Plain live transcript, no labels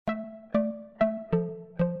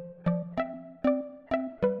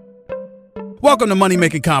Welcome to Money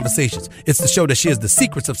Making Conversations. It's the show that shares the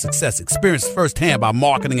secrets of success, experienced firsthand by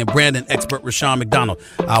marketing and branding expert Rashawn McDonald.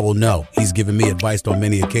 I will know he's given me advice on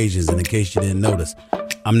many occasions, and in case you didn't notice,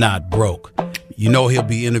 I'm not broke. You know he'll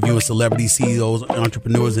be interviewing celebrity CEOs,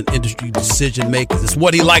 entrepreneurs, and industry decision makers. It's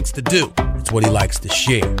what he likes to do. It's what he likes to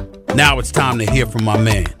share. Now it's time to hear from my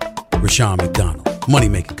man, Rashawn McDonald. Money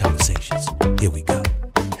Making Conversations. Here we go.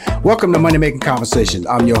 Welcome to Money Making Conversations.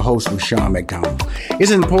 I'm your host, Sharon McDonald.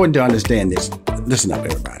 It's important to understand this. Listen up,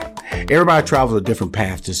 everybody. Everybody travels a different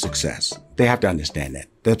path to success. They have to understand that.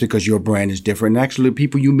 That's because your brand is different. And actually,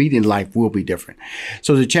 people you meet in life will be different.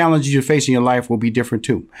 So the challenges you face in your life will be different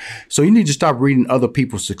too. So you need to stop reading other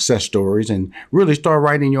people's success stories and really start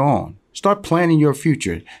writing your own. Start planning your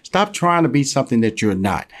future. Stop trying to be something that you're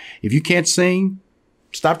not. If you can't sing,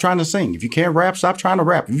 stop trying to sing. If you can't rap, stop trying to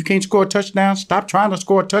rap. If you can't score a touchdown, stop trying to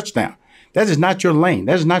score a touchdown. That is not your lane.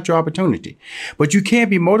 That is not your opportunity. But you can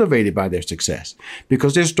be motivated by their success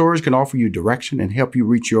because their stories can offer you direction and help you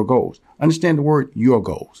reach your goals. Understand the word, your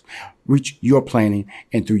goals. Reach your planning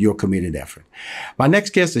and through your committed effort. My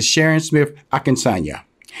next guest is Sharon Smith-Akinsanya.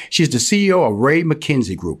 She's the CEO of Ray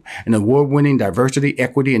McKinsey Group, an award-winning diversity,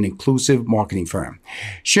 equity, and inclusive marketing firm.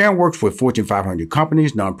 Sharon works with Fortune 500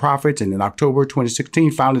 companies, nonprofits, and in October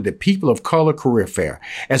 2016 founded the People of Color Career Fair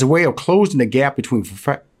as a way of closing the gap between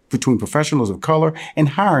professionals of color and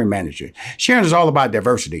hiring managers. Sharon is all about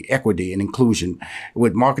diversity, equity, and inclusion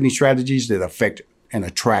with marketing strategies that affect and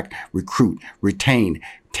attract, recruit, retain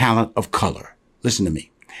talent of color. Listen to me.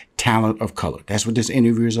 Talent of color. That's what this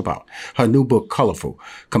interview is about. Her new book, Colorful,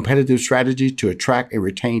 Competitive Strategies to Attract and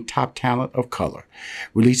Retain Top Talent of Color,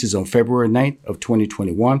 releases on February 9th of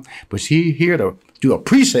 2021. But she's here to do a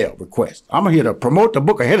pre-sale request. I'm here to promote the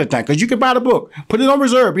book ahead of time because you can buy the book. Put it on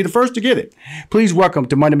reserve. Be the first to get it. Please welcome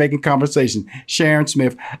to Money Making Conversation, Sharon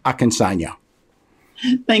Smith-Akinsanya.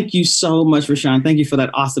 Thank you so much, Rashawn. Thank you for that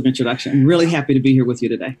awesome introduction. I'm really happy to be here with you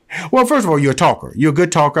today. Well, first of all, you're a talker. You're a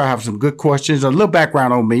good talker. I have some good questions. A little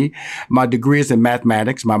background on me. My degree is in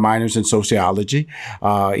mathematics. My minor is in sociology,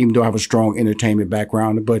 even though I have a strong entertainment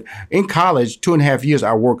background. But in college, 2.5 years,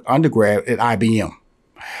 I worked undergrad at IBM.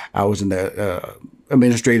 I was in the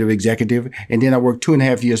administrative executive, and then I worked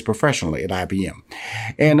 2.5 years professionally at IBM.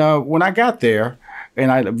 And when I got there, and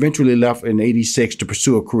I eventually left in '86 to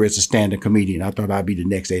pursue a career as a stand-up comedian. I thought I'd be the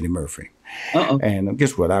next Eddie Murphy. Uh-oh. And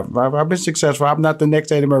guess what? I've been successful. I'm not the next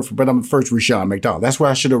Eddie Murphy, but I'm the first Rashawn McDonald. That's what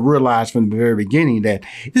I should have realized from the very beginning, that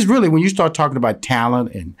it's really, when you start talking about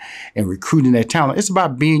talent and recruiting that talent, it's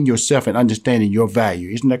about being yourself and understanding your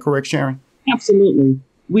value. Isn't that correct, Sharon? Absolutely.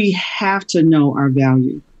 We have to know our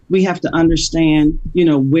value. We have to understand,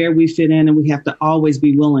 where we fit in, and we have to always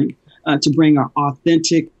be willing to bring our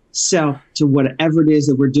authentic self to whatever it is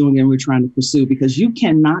that we're doing and we're trying to pursue, because you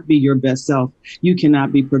cannot be your best self. You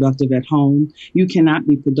cannot be productive at home. You cannot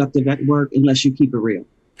be productive at work unless you keep it real.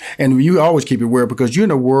 And you always keep it real because you're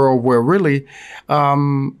in a world where really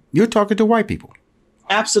you're talking to white people.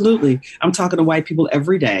 Absolutely. I'm talking to white people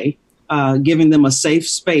every day, giving them a safe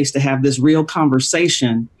space to have this real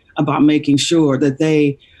conversation about making sure that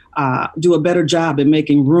they do a better job in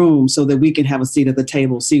making room so that we can have a seat at the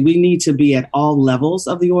table. See, we need to be at all levels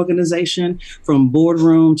of the organization, from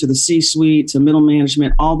boardroom to the C-suite to middle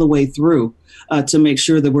management, all the way through to make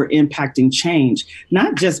sure that we're impacting change,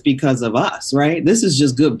 not just because of us, right? This is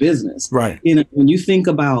just good business. Right. When you think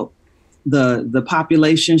about the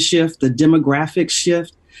population shift, the demographic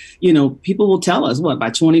shift, people will tell us by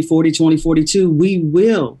 2040, 2042, we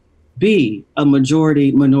will be a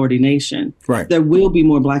majority minority nation. Right. There will be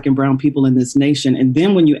more Black and brown people in this nation. And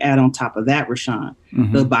then when you add on top of that, Rashawn,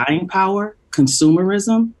 the buying power,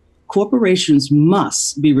 consumerism, corporations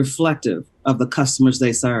must be reflective of the customers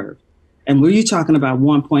they serve. And we're talking about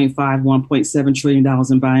 $1.5, $1.7 trillion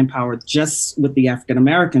in buying power just with the African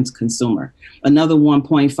American consumer, another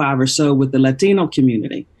 1.5 or so with the Latino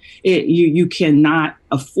community. You cannot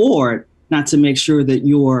afford not to make sure that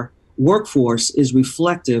your workforce is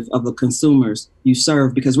reflective of the consumers you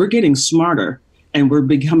serve, because we're getting smarter and we're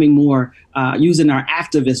becoming more using our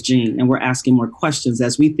activist gene, and we're asking more questions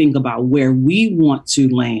as we think about where we want to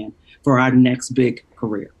land for our next big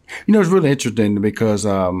career. It's really interesting because,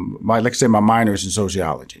 like I said, my minor is in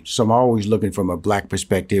sociology. So I'm always looking from a Black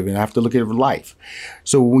perspective, and I have to look at life.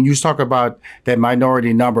 So when you talk about that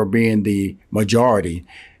minority number being the majority,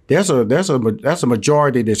 that's a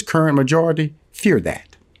majority that's current majority. Fear that.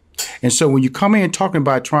 And so when you come in talking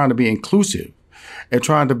about trying to be inclusive and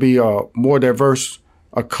trying to be a more diverse,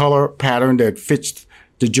 a color pattern that fits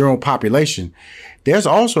the general population, there's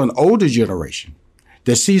also an older generation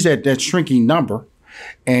that sees that shrinking number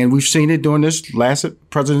And we've seen it during this last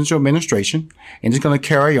presidential administration, and it's going to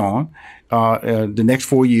carry on the next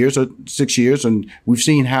 4 years or 6 years. And we've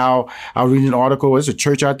seen how, I was reading an article, there's a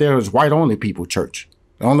church out there, it's white-only people church.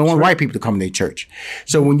 They only want white people to come to their church.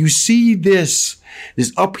 So when you see this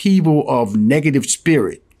upheaval of negative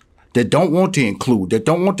spirit that don't want to include, that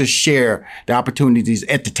don't want to share the opportunities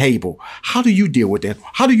at the table, how do you deal with that?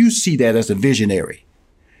 How do you see that as a visionary?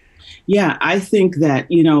 Yeah, I think that,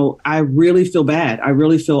 I really feel bad. I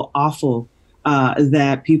really feel awful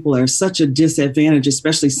that people are such a disadvantage,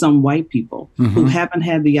 especially some white people who haven't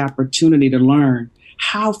had the opportunity to learn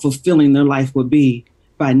how fulfilling their life would be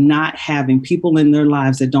by not having people in their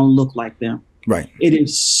lives that don't look like them. Right. It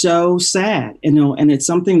is so sad, and it's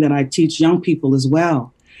something that I teach young people as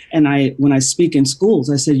well. And when I speak in schools,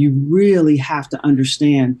 I said, you really have to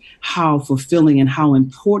understand how fulfilling and how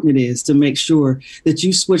important it is to make sure that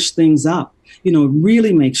you switch things up.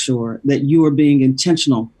 Really make sure that you are being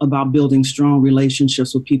intentional about building strong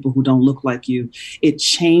relationships with people who don't look like you. It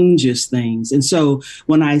changes things. And so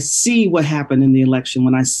when I see what happened in the election,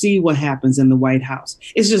 when I see what happens in the White House,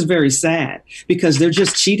 it's just very sad because they're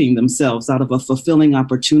just cheating themselves out of a fulfilling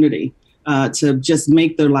opportunity to just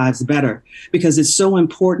make their lives better, because it's so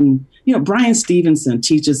important. Brian Stevenson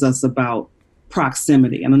teaches us about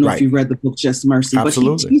proximity. I don't know if you read the book Just Mercy,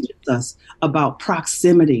 Absolutely. But he teaches us about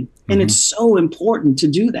proximity. And it's so important to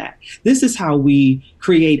do that. This is how we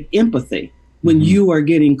create empathy. When you are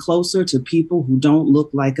getting closer to people who don't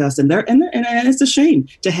look like us, and it's a shame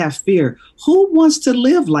to have fear. Who wants to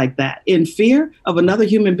live like that, in fear of another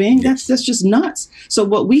human being? That's just nuts. So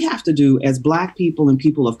what we have to do as Black people and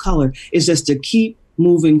people of color is just to keep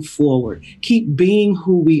moving forward, keep being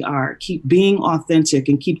who we are, keep being authentic,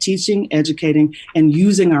 and keep teaching, educating, and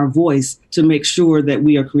using our voice to make sure that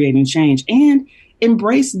we are creating change, and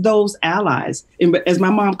embrace those allies. As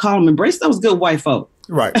my mom called them, embrace those good white folk.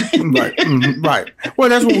 Right. Right. Well,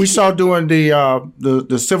 that's what we saw during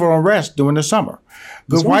the civil unrest during the summer.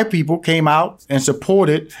 Good white people came out and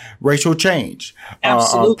supported racial change.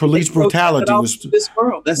 Absolutely. Police brutality was this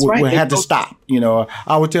world. That's right. We had to stop.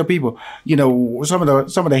 I would tell people, some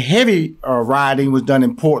of the heavy rioting was done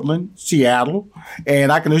in Portland, Seattle,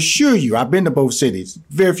 and I can assure you, I've been to both cities.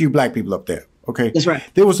 Very few Black people up there. Okay, that's right.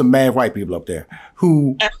 There was some mad white people up there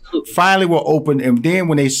who finally were open, and then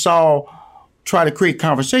when they try to create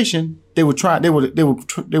conversation, they would try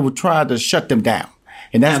to shut them down.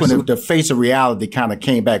 And that's when the face of reality kind of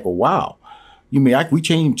came back. Well, wow, you mean we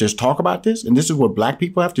can't just talk about this? And this is what Black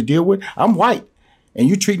people have to deal with? I'm white, and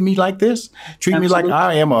you treat me like this? Treat me like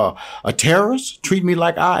I am a terrorist? Treat me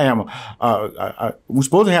like I am we're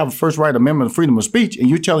supposed to have a First Right Amendment of freedom of speech, and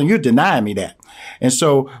you're denying me that. And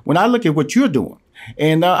so when I look at what you're doing,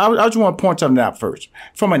 and I just want to point something out first.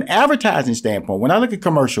 From an advertising standpoint, when I look at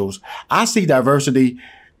commercials, I see diversity,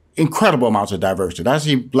 incredible amounts of diversity. I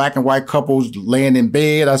see Black and white couples laying in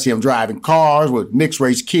bed. I see them driving cars with mixed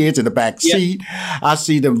race kids in the back seat. I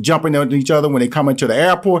see them jumping into each other when they come into the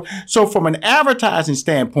airport. So from an advertising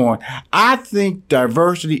standpoint, I think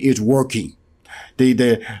diversity is working.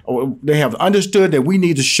 They have understood that we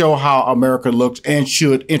need to show how America looks and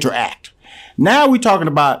should interact. Now we're talking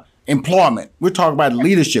about employment. We're talking about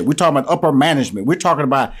leadership. We're talking about upper management. We're talking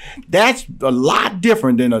about that's a lot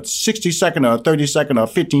different than a 60-second or a 30-second or a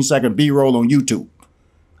 15-second B-roll on YouTube.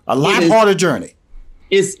 A lot harder journey.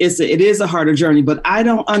 It is a harder journey, but I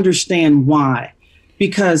don't understand why.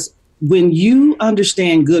 Because when you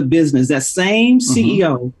understand good business, that same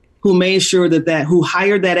CEO who made sure who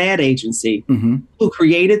hired that ad agency, who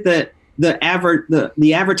created the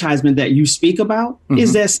advertisement that you speak about,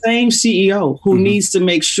 is that same CEO who needs to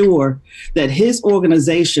make sure that his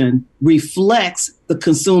organization reflects the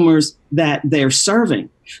consumers that they're serving.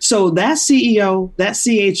 So that CEO, that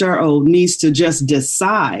CHRO needs to just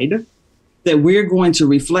decide that we're going to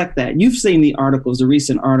reflect that. You've seen the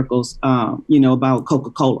recent articles, about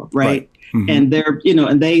Coca-Cola, right? And they're,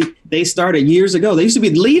 and they started years ago. They used to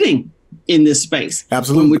be leading in this space.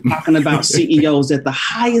 Absolutely. When we're talking about CEOs at the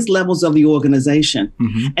highest levels of the organization.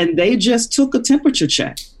 And they just took a temperature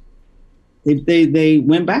check. They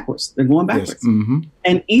went backwards. They're going backwards. Yes.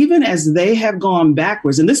 And even as they have gone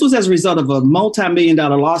backwards, and this was as a result of a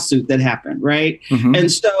multi-million-dollar lawsuit that happened, right?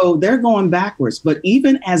 And so they're going backwards. But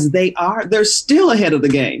even as they're still ahead of the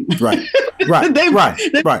game. Right. They're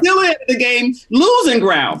still ahead of the game, losing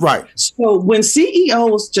ground. Right. So when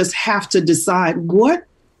CEOs just have to decide, what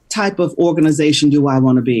type of organization do I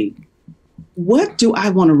want to be? What do I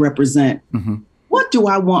want to represent? What do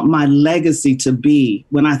I want my legacy to be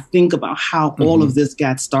when I think about how all of this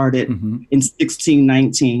got started in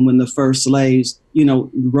 1619, when the first slaves,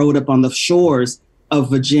 rode up on the shores of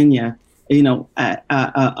Virginia,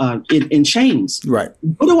 in chains. Right.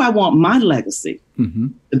 What do I want my legacy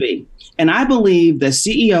to be? And I believe that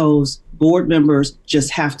CEOs, board members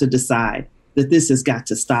just have to decide that this has got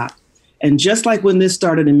to stop. And just like when this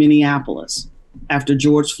started in Minneapolis, after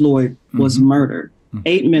George Floyd was murdered,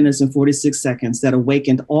 8 minutes and 46 seconds that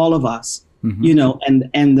awakened all of us, and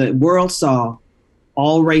the world saw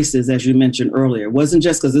all races, as you mentioned earlier. It wasn't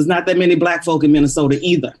just because there's not that many Black folk in Minnesota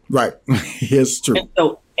either. Right. It's true. And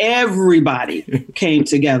so everybody came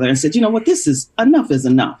together and said, you know what, enough is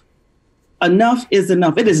enough. Enough is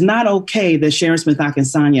enough. It is not okay that Sharon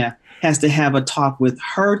Smith-Akinsanya has to have a talk with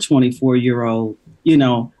her 24-year-old,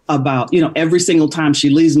 about, every single time she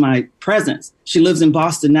leaves my presence. She lives in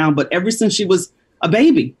Boston now, but ever since she was a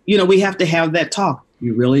baby, we have to have that talk.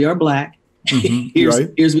 You really are Black. Here's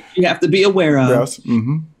what you have to be aware of. Yes.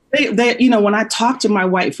 They, when I talk to my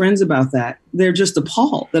white friends about that, they're just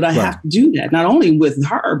appalled that I have to do that. Not only with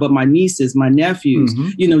her, but my nieces, my nephews,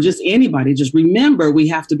 just anybody. Just remember, we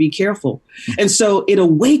have to be careful. And so it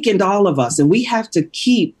awakened all of us, and we have to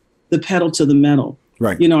keep the pedal to the metal.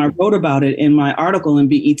 Right. I wrote about it in my article in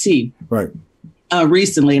BET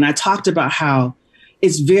recently, and I talked about how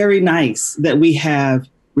it's very nice that we have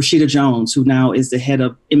Rashida Jones, who now is the head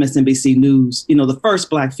of MSNBC News, the first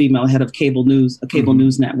Black female head of cable news, a cable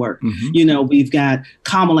news network. We've got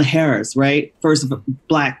Kamala Harris, right? First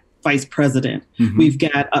Black vice president. We've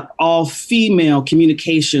got all female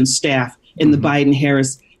communication staff in the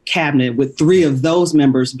Biden-Harris cabinet, with 3 of those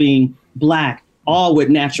members being Black, all with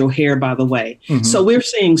natural hair, by the way. So we're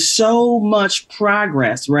seeing so much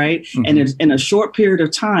progress, right? And it's in a short period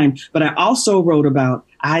of time. But I also wrote about,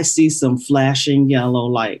 I see some flashing yellow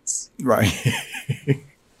lights. Right.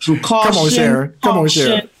 So caution, come on, Sharon. Come on,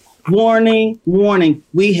 Sharon. Warning.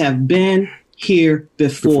 We have been here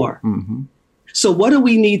before. So what do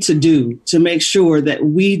we need to do to make sure that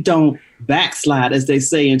we don't backslide, as they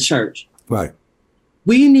say in church? Right.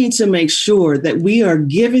 We need to make sure that we are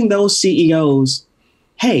giving those CEOs,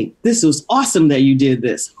 hey, this was awesome that you did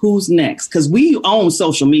this. Who's next? Because we own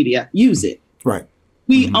social media. Use it. Right.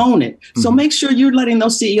 We own it. So make sure you're letting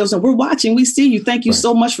those CEOs know, we're watching. We see you. Thank you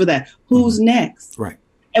so much for that. Who's next? Right.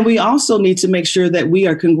 And we also need to make sure that we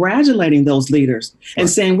are congratulating those leaders and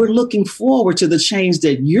saying, we're looking forward to the change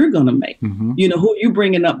that you're going to make. Who are you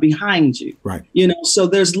bringing up behind you? Right. So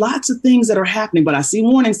there's lots of things that are happening, but I see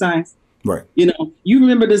warning signs. Right. You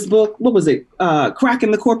remember this book? What was it?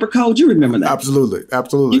 Cracking the Corporate Code. You remember that? Absolutely.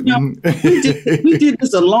 We did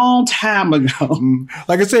this a long time ago.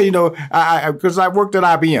 Like I said, because I worked at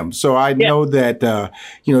IBM, so I know that,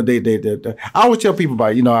 they I always tell people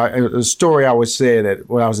about, a story I always say that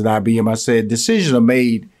when I was at IBM, I said, decisions are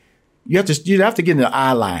made. You have to get in the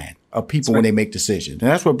eye line of people when they make decisions. And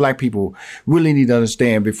that's what Black people really need to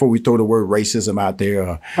understand before we throw the word racism out there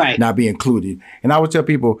or not be included. And I would tell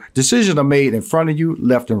people, decisions are made in front of you,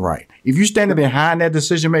 left and right. If you stand behind that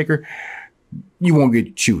decision maker, you won't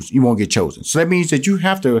get chosen. So that means that you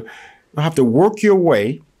have to work your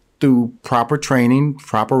way through proper training,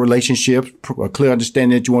 proper relationships, a clear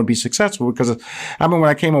understanding that you want to be successful. Because I mean, when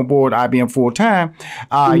I came on board IBM full time,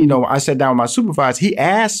 I sat down with my supervisor. He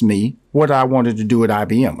asked me what I wanted to do at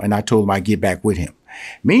IBM, and I told him I'd get back with him.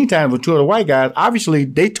 Meantime, with 2 of the white guys, obviously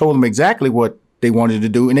they told him exactly what they wanted to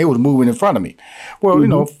do, and they was moving in front of me.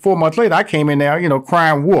 Well, 4 months later, I came in there,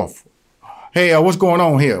 crying wolf. Hey, what's going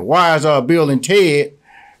on here? Why is Bill and Ted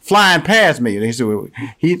flying past me? And he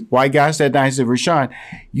said, white guy sat down, he said, Rashawn,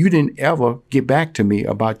 you didn't ever get back to me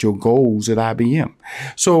about your goals at IBM.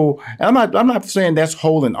 So I'm not saying that's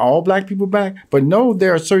holding all Black people back, but no,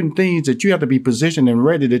 there are certain things that you have to be positioned and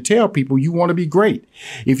ready to tell people you want to be great.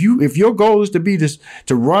 If your goal is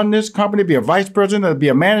to run this company, be a vice president or be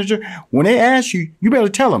a manager, when they ask you, you better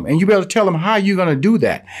tell them, and you better tell them how you're going to do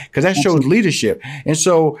that, because that shows leadership. And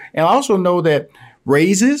I also know that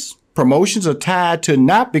raises, promotions are tied to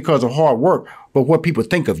not because of hard work, but what people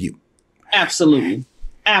think of you. Absolutely.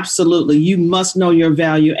 You must know your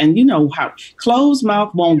value. And you know how closed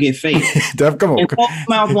mouth won't get fed. Come on. And closed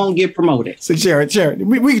mouth won't get promoted. So Sharon,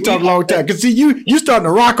 we can talk a long time. Because see, you starting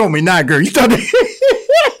to rock on me now, girl. You know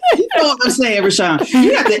what I'm saying, Rashawn?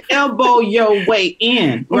 You have to elbow your way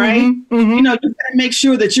in, right? You got to make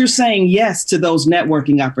sure that you're saying yes to those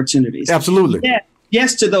networking opportunities. Absolutely.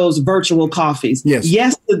 Yes to those virtual coffees.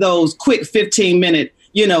 Yes to those quick 15-minute,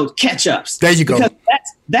 catch-ups. There you go. Because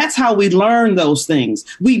that's how we learn those things.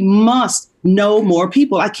 We must know more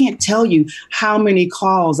people. I can't tell you how many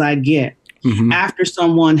calls I get after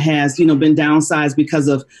someone has, been downsized because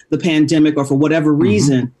of the pandemic or for whatever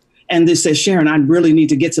reason. And they say, Sharon, I really need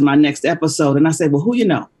to get to my next episode. And I say, well, who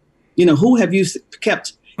who have you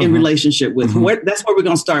kept in relationship with. That's where we're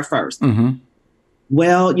going to start first.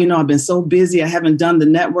 Well, I've been so busy. I haven't done the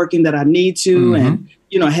networking that I need to. And,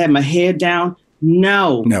 I had my head down.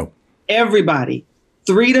 No. Everybody,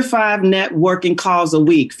 3 to 5 networking calls a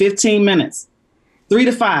week, 15 minutes, 3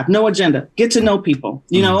 to 5, no agenda, get to know people,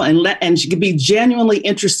 and be genuinely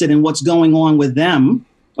interested in what's going on with them.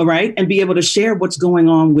 All right. And be able to share what's going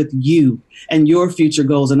on with you and your future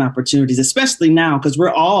goals and opportunities, especially now, because we're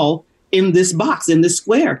all in this box, in this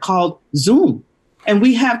square called Zoom. And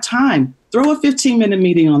we have time. Throw a 15-minute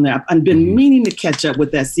meeting on that. I've been meaning to catch up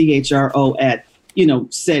with that CHRO at,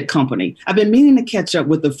 said company. I've been meaning to catch up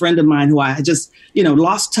with a friend of mine who I had just,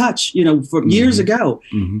 lost touch, for years ago.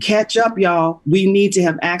 Catch up, y'all. We need to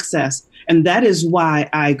have access. And that is why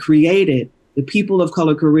I created the People of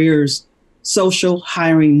Color Careers Social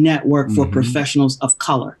Hiring Network for Professionals of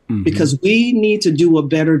Color, because we need to do a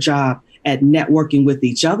better job at networking with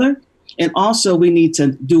each other. And also we need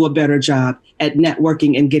to do a better job at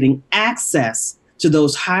networking and getting access to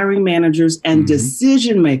those hiring managers and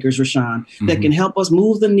decision makers, Rashawn, that can help us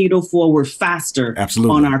move the needle forward faster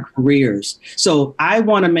on our careers. So I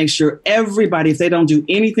want to make sure everybody, if they don't do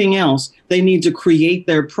anything else, they need to create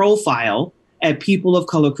their profile at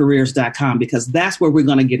peopleofcolorcareers.com, because that's where we're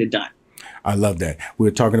going to get it done. I love that. We're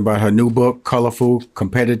talking about her new book, Colorful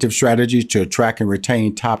Competitive Strategies to Attract and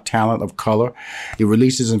Retain Top Talent of Color. It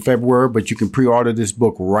releases in February, but you can pre-order this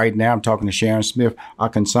book right now. I'm talking to Sharon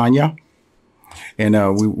Smith-Akinsanya. And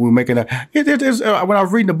we're making when I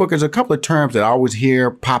was reading the book, there's a couple of terms that I always hear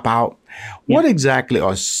pop out. What exactly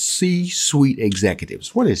are C-suite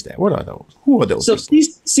executives? What is that? What are those? Who are those? So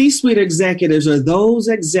C-suite executives are those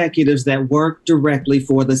executives that work directly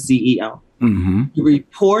for the CEO. You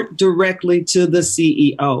report directly to the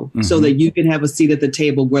CEO so that you can have a seat at the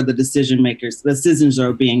table where the decisions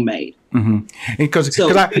are being made. Because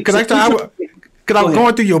I was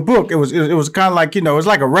going through your book, it was kind of like, it's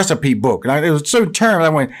like a recipe book. And it was certain terms I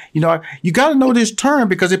went, you got to know this term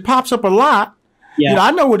because it pops up a lot. I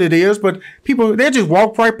know what it is, but people, they just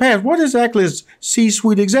walk right past. What exactly is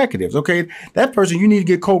C-suite executives? Okay, that person, you need to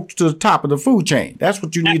get coached to the top of the food chain. That's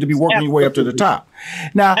what you need to be working your way up to the top.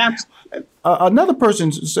 Now, another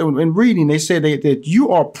person, so in reading, they said that you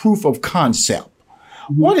are proof of concept.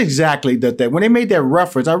 What exactly that when they made that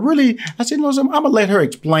reference, I said, I'm going to let her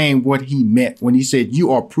explain what he meant when he said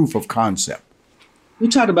you are proof of concept. We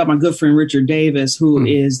talked about my good friend Richard Davis, who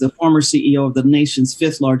is the former CEO of the nation's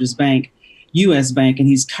 5th largest bank, U.S. Bank, and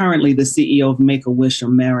he's currently the CEO of Make-A-Wish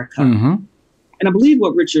America. And I believe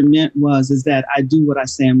what Richard meant is that I do what I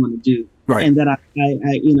say I'm going to do. Right. And that I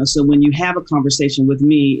so when you have a conversation with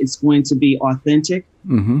me, it's going to be authentic.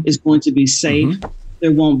 It's going to be safe.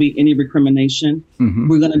 There won't be any recrimination.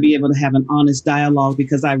 We're going to be able to have an honest dialogue,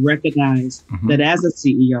 because I recognize that as a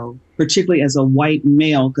CEO, particularly as a white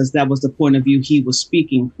male, because that was the point of view he was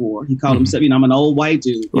speaking for. He called himself, I'm an old white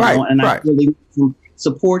dude, and I really need some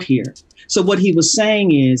support here. So what he was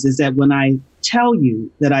saying is that when I tell you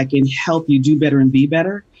that I can help you do better and be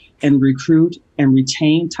better and recruit and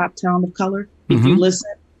retain top talent of color, if you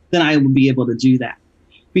listen, then I will be able to do that.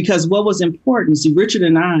 Because what was important, see, Richard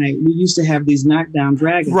and I, we used to have these knockdown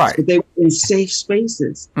dragons, but they were in safe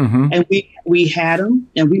spaces. And we had them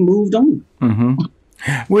and we moved on.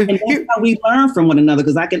 Well, and that's how we learn from one another,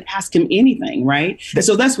 because I can ask him anything, right?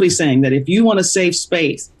 So that's what he's saying, that if you want a safe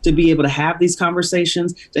space to be able to have these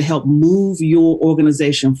conversations to help move your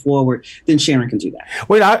organization forward, then Sharon can do that.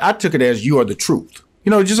 Well, I took it as you are the truth.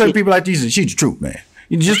 Just like people like these, she's the truth, man.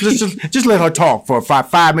 You just let her talk for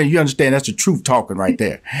five minutes. You understand that's the truth talking right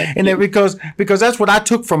there. And then because that's what I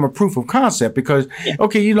took from a proof of concept. Because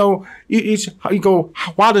you go,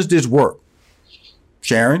 why does this work?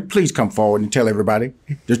 Sharon, please come forward and tell everybody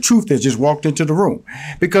the truth that just walked into the room.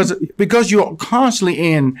 Because you're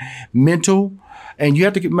constantly in mental, and you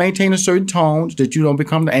have to maintain a certain tone that you don't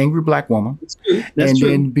become the angry black woman. That's true.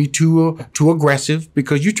 Then be too aggressive,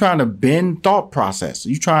 because you're trying to bend thought process.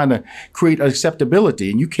 You're trying to create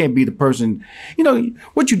acceptability, and you can't be the person.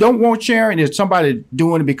 What you don't want, Sharon, is somebody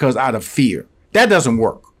doing it because out of fear. That doesn't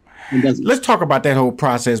work. It doesn't. Let's talk about that whole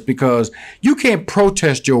process, because you can't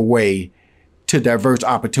protest your way to diverse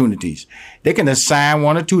opportunities. They can assign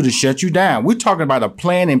one or two to shut you down. We're talking about a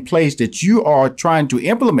plan in place that you are trying to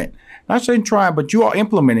implement. Not saying trying, but you are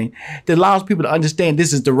implementing, that allows people to understand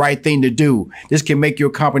this is the right thing to do. This can make your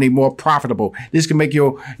company more profitable. This can make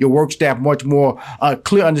your work staff much more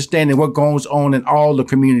clear understanding what goes on in all the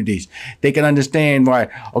communities. They can understand why,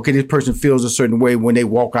 okay, this person feels a certain way when they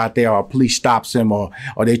walk out there, or police stops them, or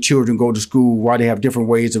their children go to school, why they have different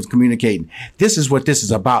ways of communicating. This is what this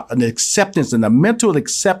is about, an acceptance and a mental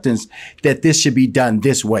acceptance that this should be done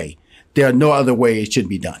this way. there are no other way it should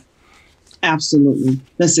be done. Absolutely.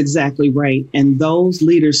 That's exactly right. And those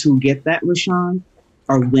leaders who get that, Rashawn,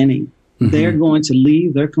 are winning. They're going to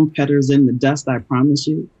leave their competitors in the dust, I promise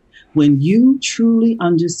you. When you truly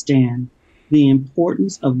understand the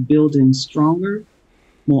importance of building stronger,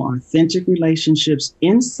 more authentic relationships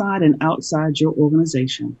inside and outside your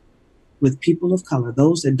organization with people of color,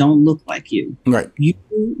 those that don't look like you, right, you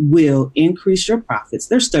will increase your profits.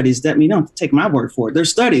 There's studies that, don't take my word for it.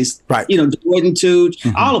 There's studies, right, Deloitte and Touche,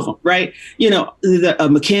 all of them, right? The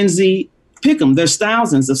McKinsey, pick them. There's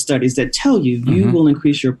thousands of studies that tell you you will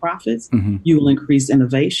increase your profits, you will increase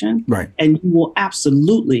innovation, right, and you will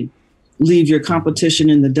absolutely leave your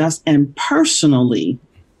competition in the dust. And personally,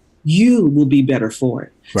 you will be better for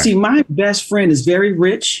it. Right. See, my best friend is very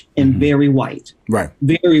rich and very white. Right.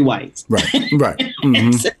 Very white. Right. Right.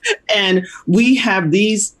 And we have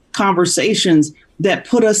these conversations that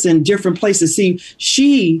put us in different places. See,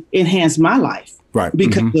 she enhanced my life. Right.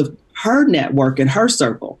 Because of her network and her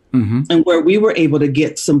circle, and where we were able to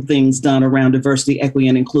get some things done around diversity, equity,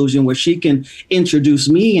 and inclusion, where she can introduce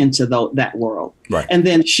me into that world. Right. And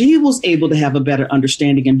then she was able to have a better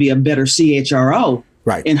understanding and be a better CHRO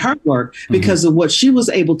in her work because of what she was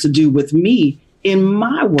able to do with me in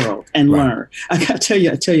my world and learn. I got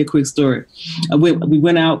to tell you a quick story. We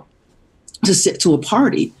went out to sit to a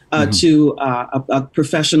party to a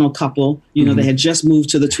professional couple. They had just moved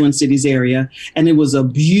to the Twin Cities area, and it was a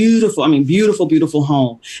beautiful, beautiful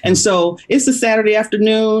home. And so it's a Saturday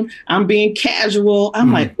afternoon. I'm being casual.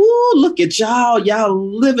 I'm like, ooh, look at y'all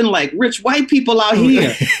living like rich white people out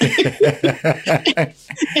here.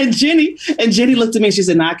 and Jenny looked at me and she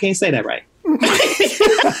said, "No, I can't say that right."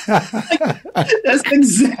 That's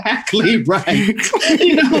exactly right.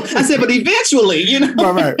 I said, but eventually,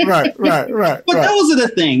 right. But those are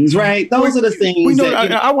the things, right? Those are the things.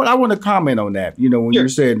 I want to comment on that. When you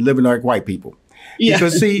said living like white people,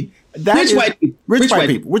 because see, that rich white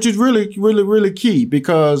people, which is really, really, really key.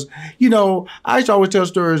 Because I used to always tell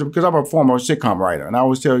stories because I'm a former sitcom writer, and I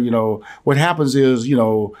always tell what happens is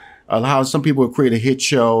how some people create a hit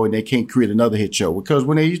show and they can't create another hit show because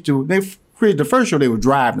when they created the first show, they were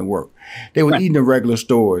driving to work. They were eating in regular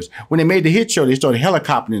stores. When they made the hit show, they started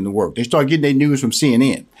helicoptering to work. They started getting their news from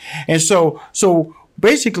CNN. And so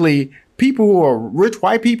basically, people who are rich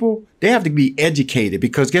white people, they have to be educated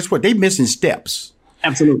because guess what? They're missing steps.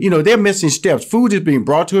 Absolutely. They're missing steps. Food is being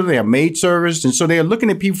brought to them. They have maid service. And so they're looking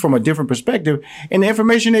at people from a different perspective. And the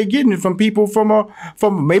information they're getting from people from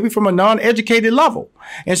a non-educated level.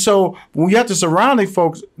 And so when you have to surround these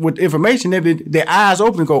folks with information, their eyes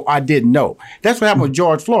open and go, I didn't know. That's what happened with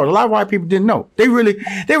George Floyd. A lot of white people didn't know. They really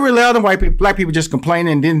other black people just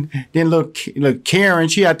complaining. Then look Karen,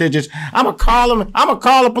 she out there just, I'm going to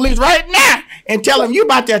call the police right now and tell them you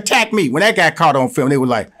about to attack me. When that guy caught on film, they were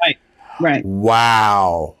like, Right.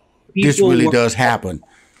 Wow. This really does happen.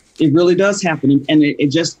 It really does happen. And it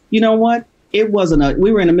just, you know what? It wasn't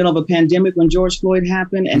we were in the middle of a pandemic when George Floyd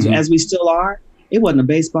happened. And as we still are, it wasn't a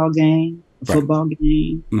baseball game, a football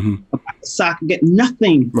game, a soccer game,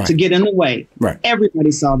 nothing to get in the way. Right.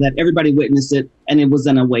 Everybody saw that. Everybody witnessed it. And it was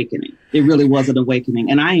an awakening. It really was an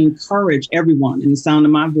awakening. And I encourage everyone in the sound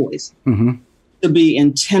of my voice to be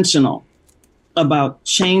intentional about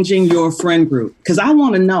changing your friend group. Because I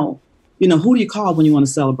want to know, who do you call when you want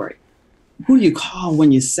to celebrate? Who do you call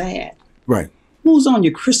when you're sad? Right. Who's on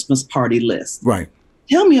your Christmas party list? Right.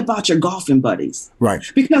 Tell me about your golfing buddies. Right.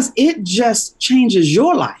 Because it just changes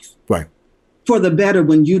your life. Right. For the better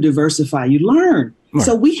when you diversify, you learn. Right.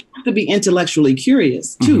 So we have to be intellectually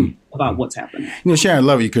curious, too, about what's happening. Sharon, I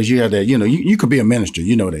love you because you have that, you could be a minister.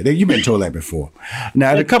 You know that. You've been told that before.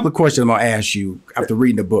 Now, a couple of questions I'm going to ask you after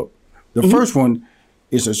reading the book. The first one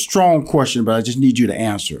is a strong question, but I just need you to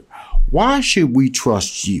answer. Why should we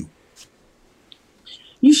trust you?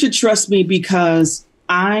 You should trust me because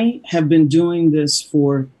I have been doing this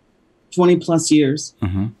for 20 plus years,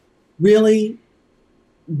 really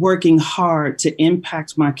working hard to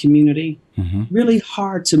impact my community, really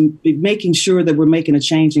hard to be making sure that we're making a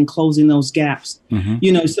change and closing those gaps.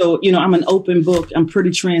 So I'm an open book. I'm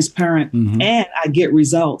pretty transparent and I get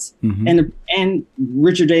results. And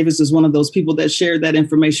Richard Davis is one of those people that shared that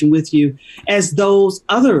information with you as those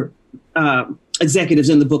other executives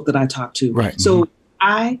in the book that I talked to. Right. So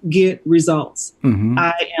I get results.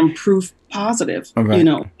 I am proof positive,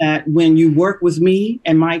 that when you work with me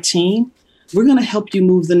and my team, we're going to help you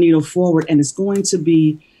move the needle forward and it's going to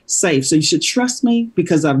be safe. So you should trust me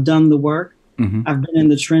because I've done the work. I've been in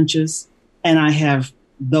the trenches and I have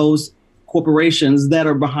those corporations that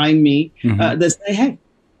are behind me that say, hey,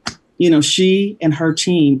 she and her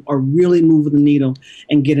team are really moving the needle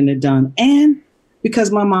and getting it done. And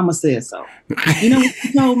because my mama said so. You know what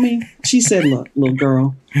she told me? She said, look, little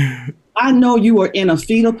girl, I know you were in a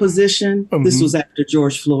fetal position. This was after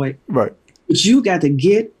George Floyd. Right. But you got to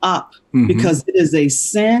get up because it is a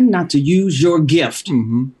sin not to use your gift.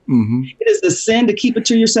 It is a sin to keep it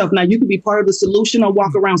to yourself. Now, you can be part of the solution or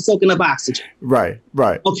walk around soaking up oxygen. Right.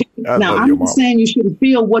 Okay. Now, I'm not saying you shouldn't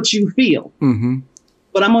feel what you feel,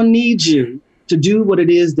 but I'm going to need you to do what it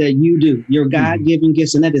is that you do, your God-given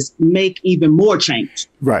gifts, and that is make even more change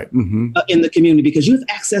in the community, because you have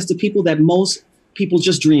access to people that most people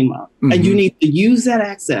just dream of. And you need to use that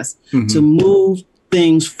access to move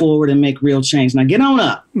things forward and make real change. Now get on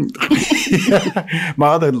up. My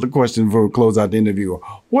other question before we close out the interview,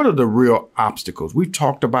 what are the real obstacles? We've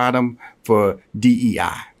talked about them for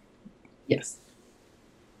DEI. Yes.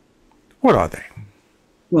 What are they?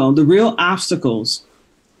 Well, the real obstacles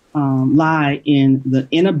lie in the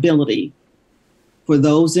inability for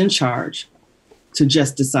those in charge to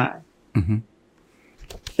just decide.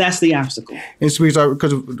 That's the obstacle. And sweet,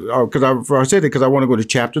 because I said it because I want to go to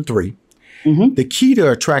chapter 3. The key to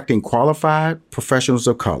attracting qualified professionals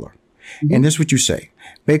of color. And this is what you say.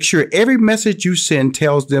 Make sure every message you send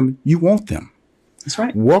tells them you want them. That's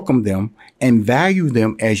right. Welcome them and value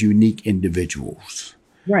them as unique individuals.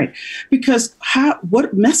 Right. Because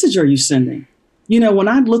what message are you sending? You know, when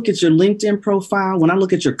I look at your LinkedIn profile, when I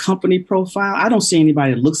look at your company profile, I don't see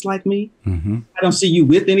anybody that looks like me. I don't see you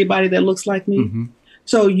with anybody that looks like me.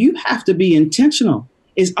 So you have to be intentional.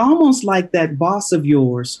 It's almost like that boss of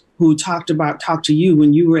yours who talked to you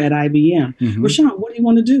when you were at IBM. Rashawn, what do you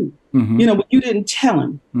want to do? You know, but you didn't tell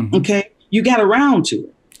him. Okay. You got around to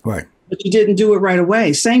it. Right. But you didn't do it right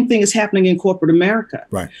away. Same thing is happening in corporate America.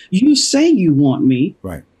 Right. You say you want me.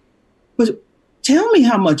 Right. But tell me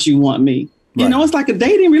how much you want me. You know, it's like a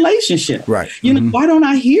dating relationship. Right. You know, why don't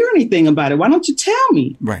I hear anything about it? Why don't you tell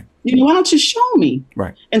me? Right. You know, why don't you show me?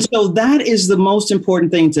 Right. And so that is the most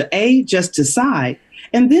important thing, to just decide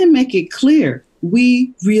and then make it clear.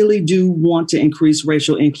 We really do want to increase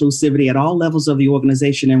racial inclusivity at all levels of the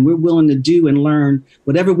organization. And we're willing to do and learn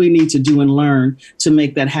whatever we need to do and learn to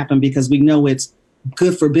make that happen, because we know it's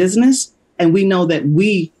good for business. And we know that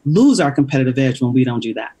we lose our competitive edge when we don't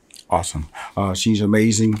do that. Awesome. She's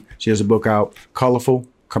amazing. She has a book out, Colorful: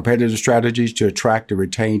 Competitive Strategies to Attract and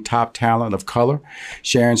Retain Top Talent of Color.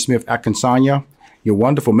 Sharon Smith-Akinsanya, you're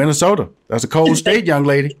wonderful. Minnesota. That's a cold state, young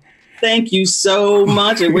lady. Thank you so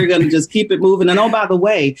much. And we're going to just keep it moving. And oh, by the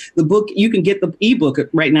way, the book, you can get the ebook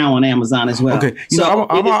right now on Amazon as well. Okay. I'm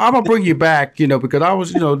going to bring you back, because I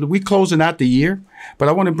was, we closing out the year, but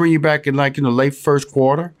I want to bring you back in late first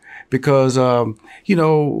quarter because,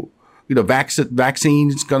 vaccine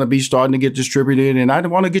is going to be starting to get distributed. And I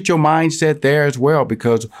want to get your mindset there as well,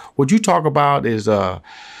 because what you talk about is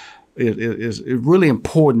really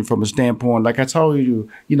important from a standpoint. Like I told you,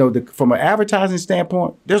 from an advertising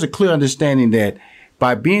standpoint, there's a clear understanding that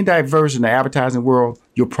by being diverse in the advertising world,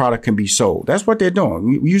 your product can be sold. That's what they're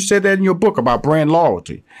doing. You said that in your book about brand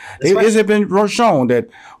loyalty. It has been shown that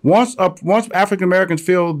once African Americans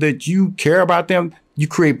feel that you care about them, you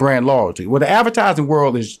create brand loyalty. Well, the advertising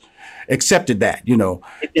world is accepted that,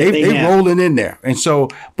 they rolling in there. And so,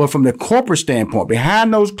 but from the corporate standpoint,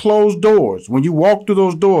 behind those closed doors, when you walk through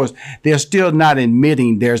those doors, they're still not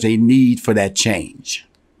admitting there's a need for that change.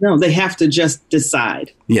 No, they have to just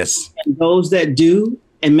decide. Yes. And those that do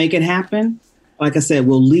and make it happen, like I said,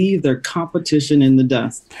 will leave their competition in the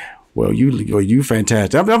dust. Well, you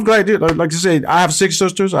fantastic. I'm glad. Like you said, I have 6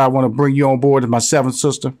 sisters. I want to bring you on board as my 7th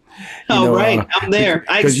sister. Right, I'm there.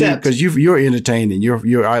 I accept. Because you're entertaining.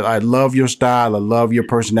 I love your style. I love your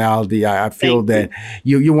personality. I feel that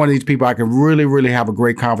you're one of these people I can really, really have a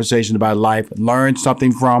great conversation about life, learn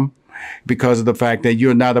something from, because of the fact that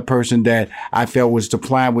you're not a person that I felt was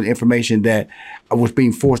supplying with information that was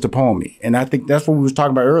being forced upon me. And I think that's what we was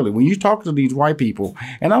talking about earlier. When you talk to these white people,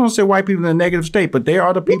 and I don't say white people in a negative state, but they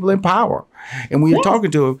are the people in power. And when you're talking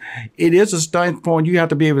to them, it is a standpoint you have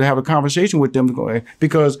to be able to have a conversation with them,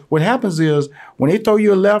 because what happens is when they throw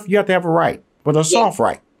you a left, you have to have a right, but a soft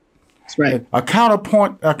right. That's right. A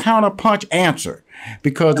counterpunch answer,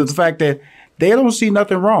 because of the fact that they don't see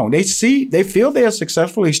nothing wrong. They feel they're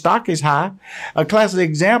successful. Their stock is high. A classic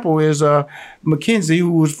example is McKinsey,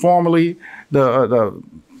 who was formerly the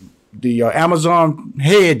Amazon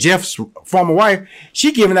head, Jeff's former wife.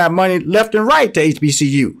 She giving out money left and right to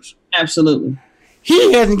HBCUs. Absolutely.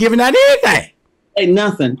 He hasn't given out anything. Ain't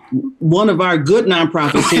nothing. One of our good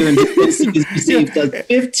nonprofits here in DC has received a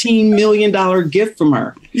 $15 million gift from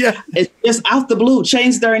her. Yeah. It's just out the blue,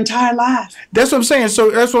 changed their entire life. That's what I'm saying.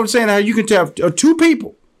 So that's what I'm saying, how you can tell 2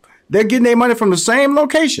 people, they're getting their money from the same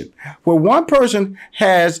location, where one person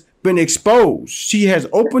has been exposed. She has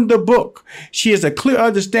opened the book. She has a clear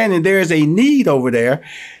understanding there is a need over there.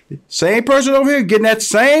 Same person over here getting that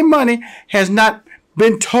same money has not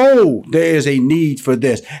been told there is a need for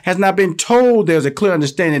this, has not been told there's a clear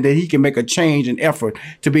understanding that he can make a change and effort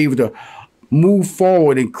to be able to move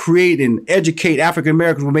forward and create and educate African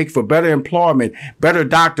Americans, will make for better employment, better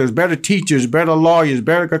doctors, better teachers, better lawyers,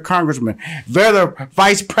 better congressmen, better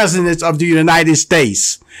vice presidents of the United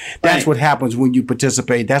States. That's what happens when you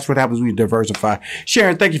participate. That's what happens when you diversify.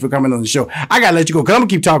 Sharon, thank you for coming on the show. I got to let you go because I'm going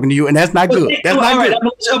to keep talking to you, and that's not good. That's not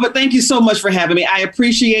good. But thank you so much for having me. I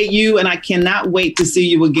appreciate you, and I cannot wait to see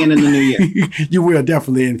you again in the new year. You will,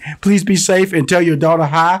 definitely. And please be safe and tell your daughter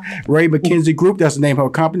hi. Ray McKenzie Group, that's the name of her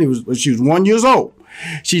company. She was 1 year old.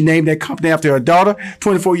 She named that company after her daughter.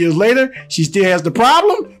 24 years later, she still has the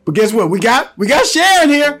problem. But guess what? We got Sharon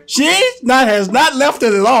here. She has not left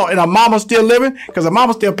it at all. And her mama's still living because her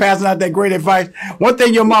mama's still passing out that great advice. One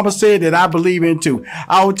thing your mama said that I believe in too.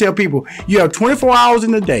 I would tell people, you have 24 hours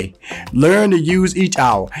in the day. Learn to use each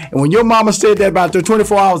hour. And when your mama said that about the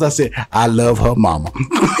 24 hours, I said, I love her mama.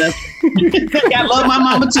 I love my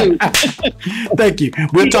mama too. Thank you.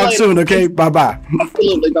 We'll talk soon, okay? Bye-bye.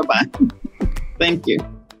 Absolutely. Bye-bye. Thank you.